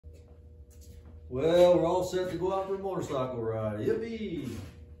Well, we're all set to go out for a motorcycle ride. Yippee!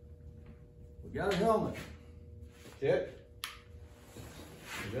 We got a helmet. Check.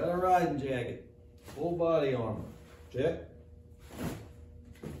 We got a riding jacket. Full body armor. Check.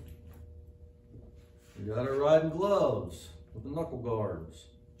 We got our riding gloves with the knuckle guards.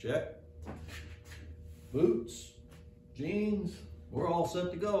 Check. Boots, jeans, we're all set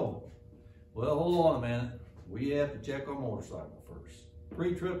to go. Well, hold on a minute. We have to check our motorcycle first.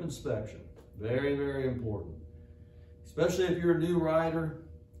 Pre-trip inspection. Very, very important. Especially if you're a new rider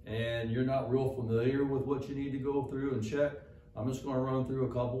and you're not real familiar with what you need to go through and check. I'm just going to run through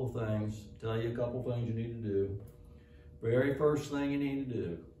a couple of things, tell you a couple of things you need to do. Very first thing you need to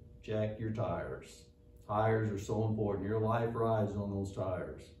do, check your tires. Tires are so important. Your life rides on those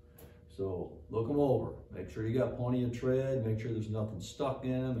tires. So look them over. Make sure you got plenty of tread. Make sure there's nothing stuck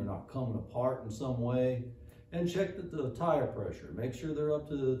in them. They're not coming apart in some way. And check the tire pressure. Make sure they're up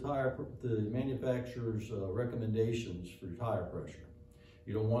to the manufacturer's recommendations for your tire pressure.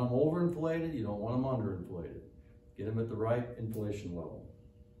 You don't want them overinflated. You don't want them underinflated. Get them at the right inflation level.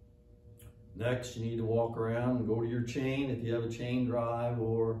 Next, you need to walk around and go to your chain. If you have a chain drive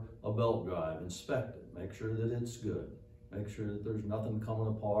or a belt drive, inspect it. Make sure that it's good. Make sure that there's nothing coming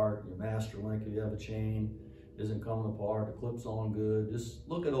apart. Your master link, if you have a chain, isn't coming apart. The clip's on good. Just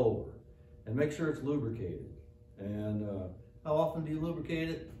look it over and make sure it's lubricated. And how often do you lubricate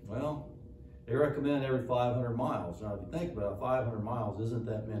it? Well, they recommend every 500 miles. Now, if you think about it, 500 miles isn't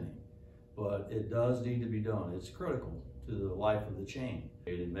that many, but it does need to be done. It's critical to the life of the chain.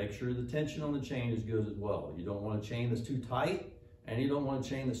 And make sure the tension on the chain is good as well. You don't want a chain that's too tight, and you don't want a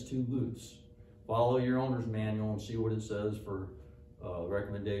chain that's too loose. Follow your owner's manual and see what it says for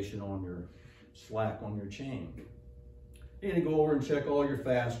recommendation on your slack on your chain. You need to go over and check all your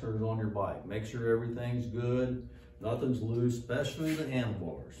fasteners on your bike. Make sure everything's good, nothing's loose, especially the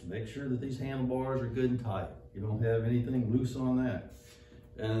handlebars. Make sure that these handlebars are good and tight. You don't have anything loose on that.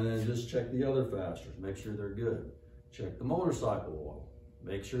 And then just check the other fasteners. Make sure they're good. Check the motorcycle oil.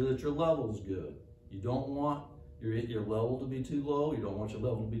 Make sure that your level's good. You don't want your level to be too low. You don't want your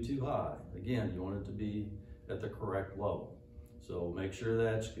level to be too high. Again, you want it to be at the correct level. So make sure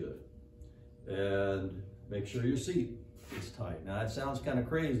that's good. And make sure your seat is tight. Now that sounds kind of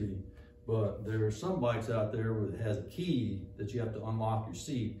crazy, but there are some bikes out there where it has a key that you have to unlock your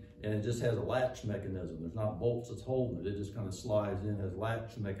seat, and it just has a latch mechanism. There's not bolts that's holding it. It just kind of slides in, has a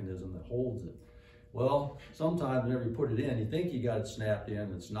latch mechanism that holds it. Well, sometimes whenever you put it in, you think you got it snapped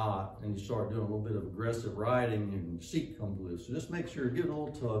in, it's not, and you start doing a little bit of aggressive riding and your seat comes loose. So just make sure, give it a little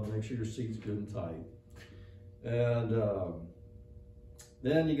tug, make sure your seat's good and tight. And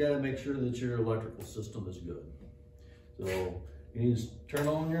then you gotta make sure that your electrical system is good. So you need to turn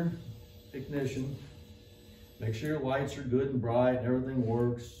on your ignition, make sure your lights are good and bright and everything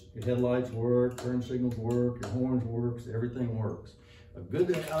works. Your headlights work, turn signals work, your horns works, everything works. A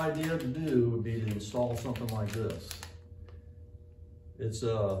good idea to do would be to install something like this. It's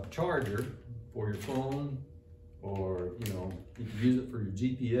a charger for your phone, or you can use it for your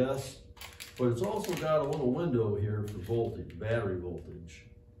GPS, but it's also got a little window here for voltage, battery voltage.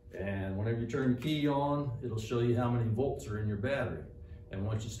 And whenever you turn the key on, it'll show you how many volts are in your battery. And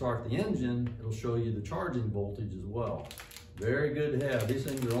once you start the engine, it'll show you the charging voltage as well. Very good to have. These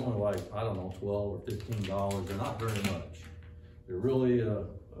things are only like, I don't know, $12 or $15. They're not very much. They're really a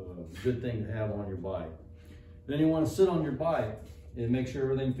good thing to have on your bike. Then you want to sit on your bike and make sure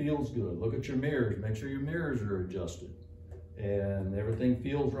everything feels good. Look at your mirrors. Make sure your mirrors are adjusted and everything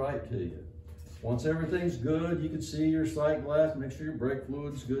feels right to you. Once everything's good, you can see your sight glass. Make sure your brake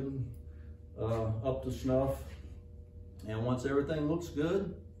fluid's good and up to snuff. And once everything looks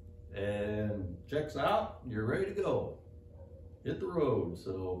good and checks out, you're ready to go. Hit the road.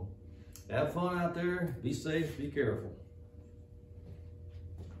 So have fun out there. Be safe. Be careful.